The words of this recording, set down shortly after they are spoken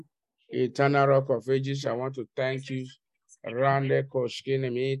Eternal Rock of Ages, I want to thank you. Rande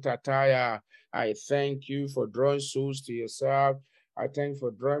Koshkinemi Tataya. I thank you for drawing souls to yourself. I thank you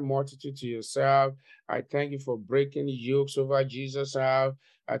for drawing multitude to yourself. I thank you for breaking yokes over Jesus' house.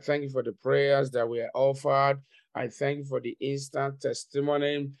 I thank you for the prayers that were offered. I thank you for the instant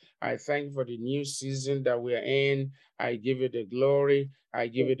testimony. I thank you for the new season that we are in. I give you the glory. I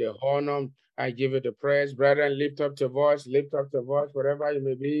give you the honor. I give you the praise. Brethren, lift up your voice wherever you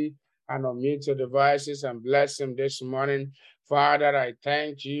may be, and unmute your devices and bless him this morning. Father, I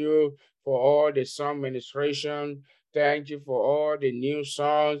thank you for all the song ministration. Thank you for all the new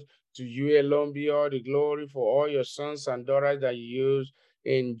songs. To you alone be all the glory for all your sons and daughters that you use.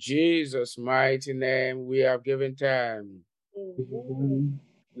 In Jesus' mighty name, we have given time.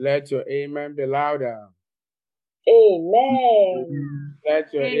 Let your amen be louder. Amen.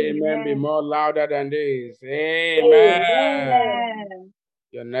 Let your amen be more louder than this. Amen. Amen.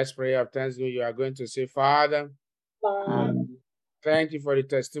 Your next prayer of thanksgiving, you are going to say, Father, thank you for the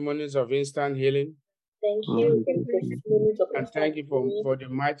testimonies of instant healing. Thank you for the testimonies of And thank you for the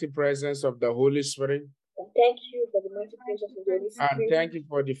mighty presence of the Holy Spirit. And thank you for the mighty presence of the Holy Spirit. And thank you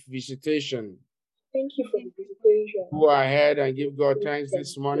for the visitation. Thank you for the visitation. Go ahead and give God thanks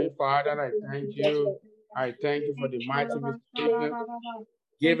this morning. Father, I thank you. I thank you for the mighty visitation.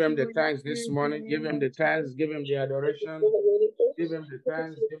 Give him the thanks this morning. Give him the thanks. Give him the adoration. Give him the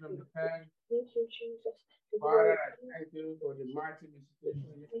thanks. Give him the thanks. Thank you, Jesus. Father, I thank you for the mighty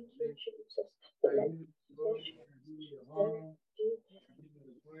visitation. Thank you, Jesus. I give you the glory. I give you the honor. I give you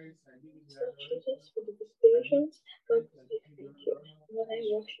the praise. I give you the adoration. Jesus for the visitations. Lord, thank you. Lord, I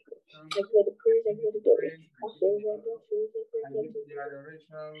worship you. I give you the praise. I give you the glory. I give you the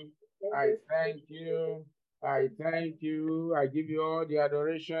adoration. I thank you. I thank you. I give you all the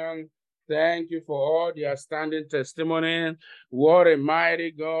adoration. Thank you for all the outstanding testimony. What a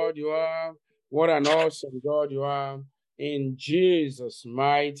mighty God you are. What an awesome God you are. In Jesus'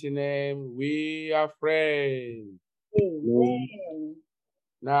 mighty name, we are praying. Amen.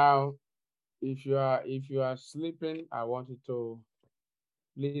 Now, if you are sleeping, I want you to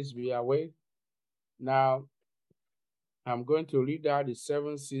please be awake. Now, I'm going to read out the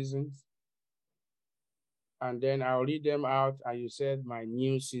 7 seasons, and then I'll read them out, and you said my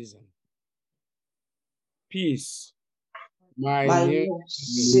new season. Peace, my new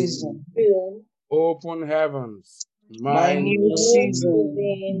season. Open heavens, my new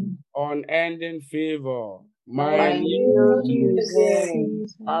season. Unending favor, my new season.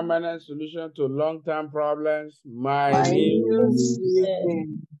 Permanent solution to long-term problems, my new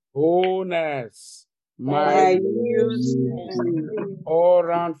season. Wholeness, my new season.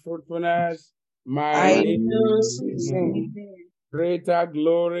 All-round fruitfulness, my new season. Greater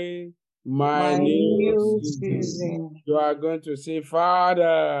glory, my new season. You are going to say,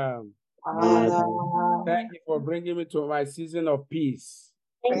 Father, thank you for bringing me to my season of peace.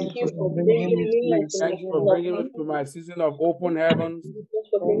 Thank you for bringing me to my season of open heavens.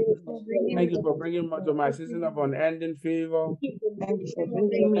 Thank you for bringing me to my season of unending favor. Thank you for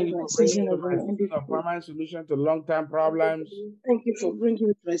bringing me to my season of season of permanent solution to long-term problems. Thank you for bringing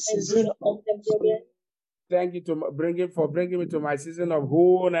me to my season of Thank you for bringing me to my season of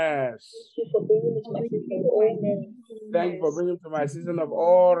wholeness. Thank you for bringing me to my season of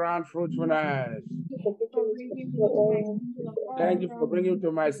all-round fruitfulness. Thank you for bringing me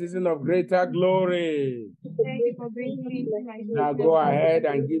to my season of greater glory. Now go ahead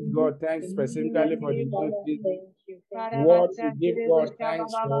and give God thanks specifically for the new season. What to give God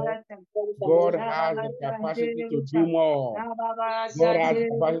thanks for? God has the capacity to do more. God has the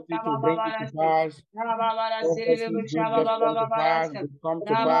capacity to bring it to pass. Prophecies do just come to pass, they come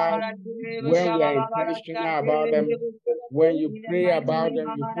to pass when we are intentional about them. When you pray about them,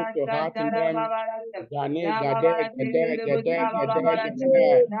 you put your heart in them.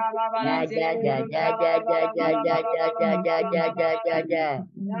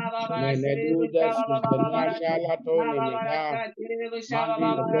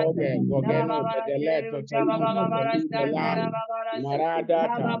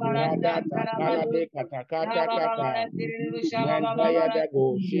 Maradata, kalade katakata kata, mentaya dago,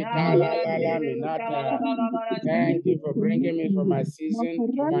 shitala lala minata. Thank you for bringing me from my season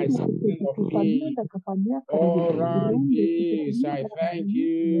to my season of peace. All around peace, I thank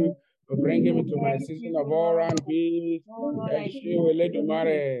you for bringing me to my season of all round peace. Thank you,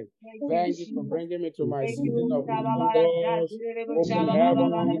 Eledumare. Thank you for bringing me to my season of open doors, open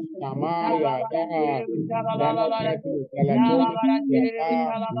heavens. Amaya,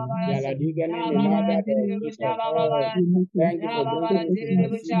 Thank you for bringing me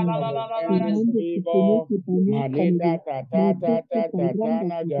to my season of endless favor. Manita ta ta ta ta ta ta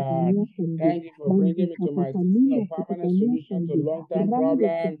na God. Thank you for bringing me to my season of permanent solution to long-term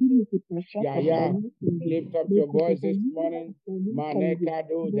problems. Yeah. Lift up your voice this morning. Maneka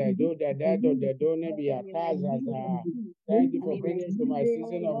do ne be a kazaza. Thank you for bringing me to my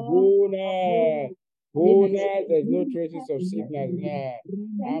season of wholeness. Wholeness, there's no traces of sickness there.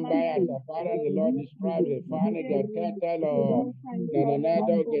 And by as the Father and the Lord describes it, Father, get tetelo.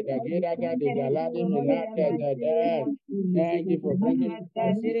 Thank you for bringing me to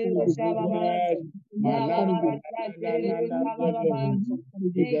my season of wholeness.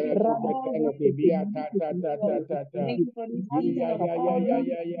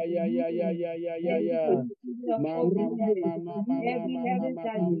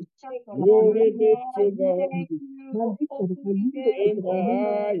 Glory be to God in the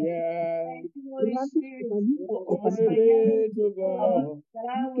highest. Glory be to God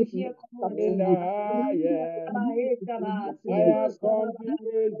in the highest. I have come to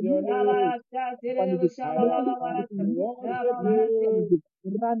praise your name. I have come to worship you.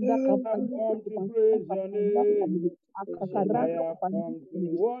 I have come to praise your name. I have come to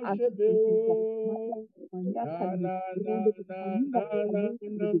worship you.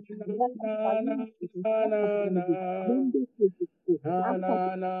 Na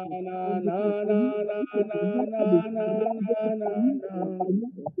na na na na na na na na na na na na na na na.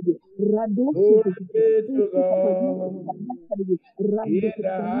 Glory be to God in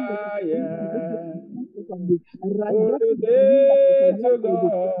the highest. Glory be to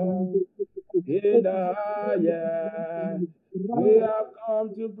God in the highest. We have come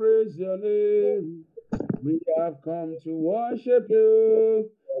to praise your name. We have come to worship you.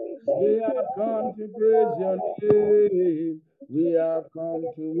 We have come to praise your name. We have come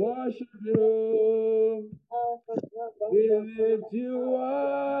to worship you. We lift you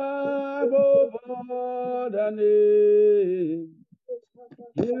up above all the name.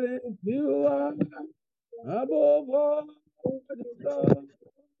 We lift you up above all the stars.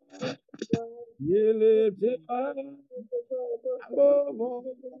 We lift you up above all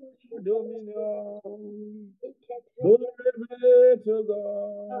dominion. Glory be to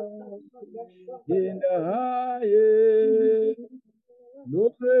God in the highest.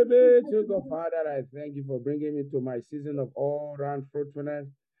 Glory be to God. Father, I thank you for bringing me to my season of all-round fruitfulness.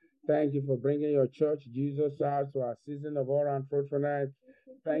 Thank you for bringing your church, Jesus, out to our season of all-round fruitfulness.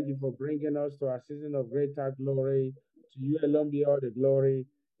 Thank you for bringing us to our season of greater glory. To you alone be all the glory.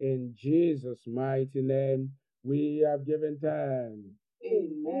 In Jesus' mighty name, we have given thanks.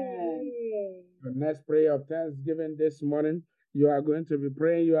 Amen. The next prayer of thanksgiving this morning, you are going to be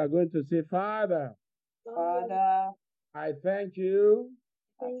praying. You are going to say, Father, Father, I thank you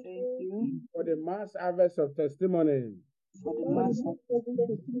I thank you for the mass harvest of testimony for the massive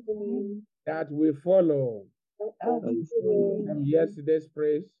testimony that we follow that we follow from yesterday's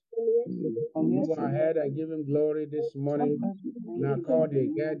praise. from Go yesterday. ahead and give him glory this morning. Nakode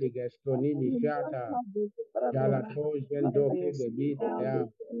gede gestoni mishata. Jalato jendo kede bita ya.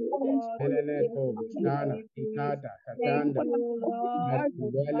 Eleneto bistana ikata tatanda.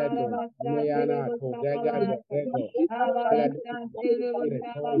 Meskubeleto meyana to gega gego.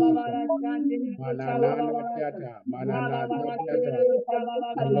 Mananana tiata. Manana tiata.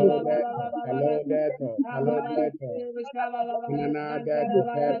 Hello deto. Manana deto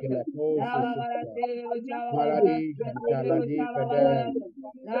kepile kosi sister. Maladi jantaladi kadem.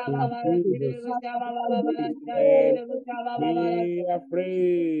 In Jesus' name, we are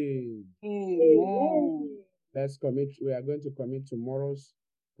free. Amen. We are going to commit tomorrow's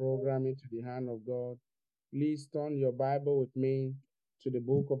program into the hand of God. Please turn your Bible with me to the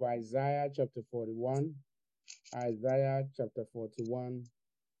book of Isaiah chapter 41. Isaiah chapter 41.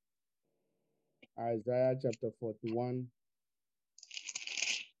 Isaiah chapter 41.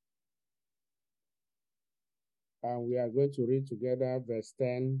 And we are going to read together verse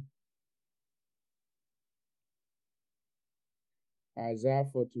 10. Isaiah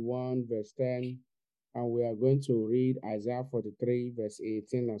 41 verse 10. And we are going to read Isaiah 43 verse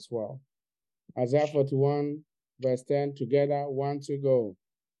 18 as well. Isaiah 41 verse 10 together. 1, 2, go.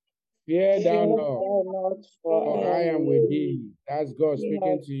 Fear thou not, for I am with thee. That's God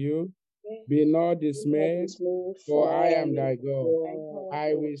speaking to you. Be not dismayed, for I am thy God.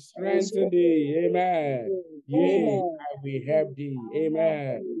 I will strengthen thee. Amen. Yea, I will help thee.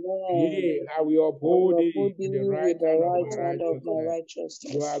 Amen. Yea, I will uphold thee with the right hand of my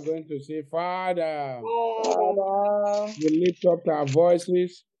righteousness. You are going to say, Father, Father, we lift up our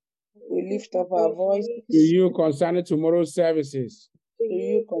voices we lift up our voice to you concerning tomorrow's services. to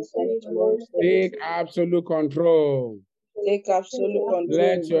you concerning tomorrow's service. Take absolute control. Take absolute control.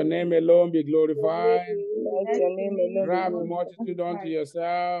 Let your name alone be glorified. Let your name alone be Grab glorified. multitude unto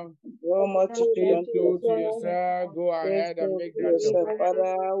yourself. Draw multitude Take unto soul to yourself. yourself. Go Take ahead and soul make to that your yourself. prayer.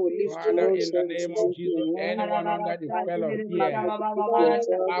 Father, we lift Father, tomorrow's in the service name into of Jesus, your hand. anyone under the spell of fear,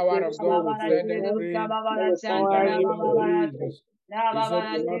 Yourself, power take of God soul will to set your them hand. free. Let the In the power of name of God Jesus. He said,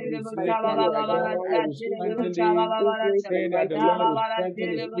 "Do not be dismayed, for you are God. I will strengthen thee." Pray that the Lord will strengthen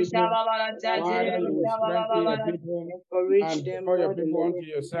his people. Father, you will strengthen your people encourage and them, draw your Lord, in people the unto name.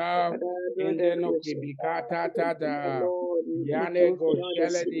 yourself. Father, draw In them the to no yourself. kibikata Oh tata. Lord, make Yane those go not the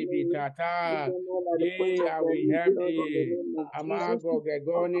shele di same. Give bitata. them all at the point Ye of I their will need, help Lord, in the thee. name of Jesus. Amago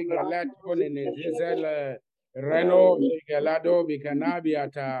gegoni gelato nene zizele. Father, Reno we shigelado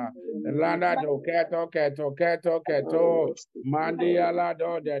bikanabiata. Landa do keto. Mandi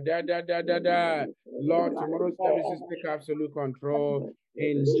alado da. Lord, tomorrow's services take absolute control.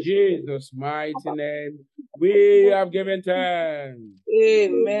 In Jesus' mighty name, we have given thanks.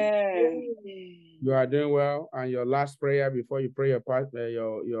 Amen. You are doing well. And your last prayer before you pray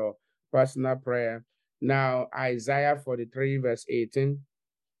your personal prayer. Now, Isaiah 43, verse 18.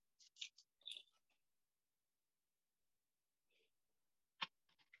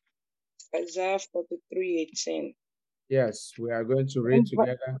 Isaiah 43:18. Yes, we are going to read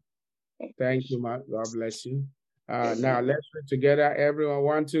together. Thank you, Mark. God bless you. Now, let's read together. Everyone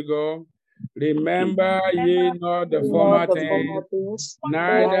want to go? Remember ye not the former things, things,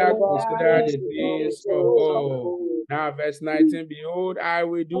 neither consider the consider the things of things of old. old. Now, verse 19, behold, I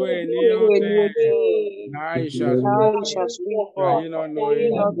will do a Do new a new thing. thing. Now it shall Now spring it shall forth. spring Shall forth. you not know Do you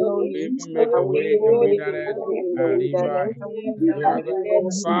it? not know We it? even make I a will way in the make a wilderness way in the and river. wilderness You are and going,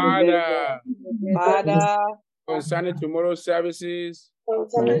 rivers in the desert. Father, Father, concerning tomorrow's services,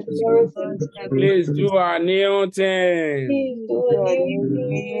 concerning tomorrow's please do a new thing. do a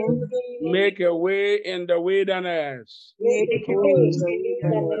new thing. Make a way in the wilderness Make way in the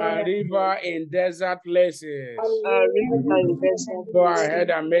wilderness. and river in desert places. River in desert Go places. ahead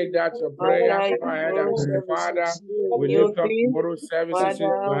and make that your prayer. Father, in Go ahead and tomorrow's pray. Father, services, do a we new lift up thing. tomorrow's services in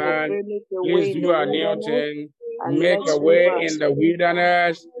Father, your we hand. pray make a Please way in do the a new wilderness thing. and Make let a way in rivers the flow.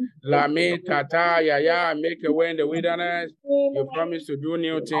 wilderness. Lame tata yaya. Make a way in the wilderness. You promise to do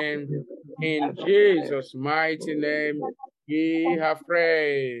new thing. In Jesus' mighty name, we have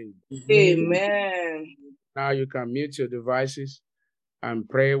prayed. Amen. Now you can mute your devices and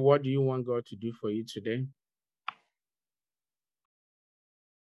pray. What do you want God to do for you today?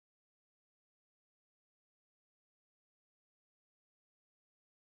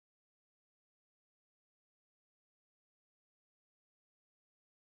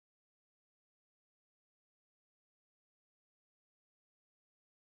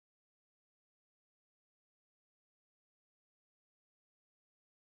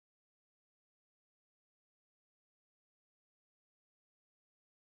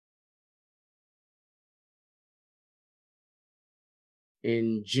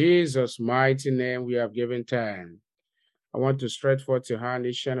 In Jesus' mighty name, we have given thanks. I want to stretch forth your hand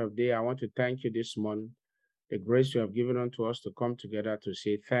this end of day. I want to thank you this morning, the grace you have given unto us to come together to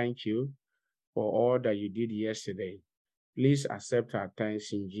say thank you for all that you did yesterday. Please accept our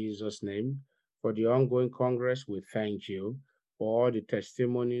thanks in Jesus' name. For the ongoing Congress, we thank you. For all the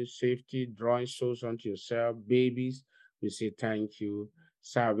testimonies, safety, drawing souls unto yourself, babies, we say thank you.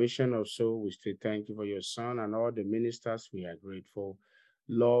 Salvation of soul, we say thank you for your son and all the ministers. We are grateful.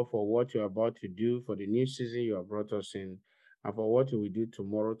 Lord, for what you're about to do, for the new season you have brought us in, and for what you will do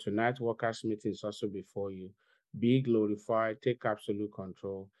tomorrow. Tonight, workers' meeting is also before you. Be glorified, take absolute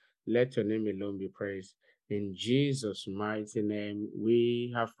control. Let your name alone be praised. In Jesus' mighty name,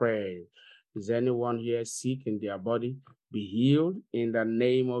 we have prayed. Is anyone here sick in their body? Be healed in the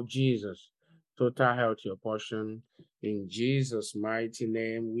name of Jesus. Total health your portion. In Jesus' mighty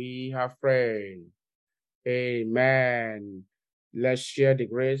name, we have prayed. Amen. Let's share the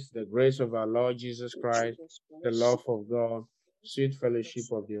grace of our Lord Jesus Christ, the love of God, sweet fellowship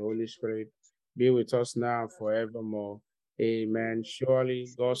of the Holy Spirit, be with us now and forevermore. Amen. Surely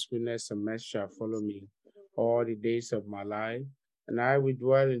God's goodness and mercy shall follow me all the days of my life, and I will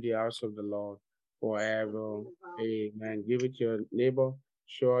dwell in the house of the Lord forever. Amen. Give it to your neighbor.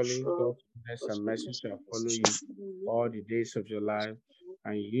 Surely God's goodness and mercy shall follow you all the days of your life,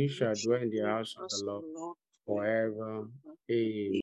 and you shall dwell in the house of the Lord forever. Amen.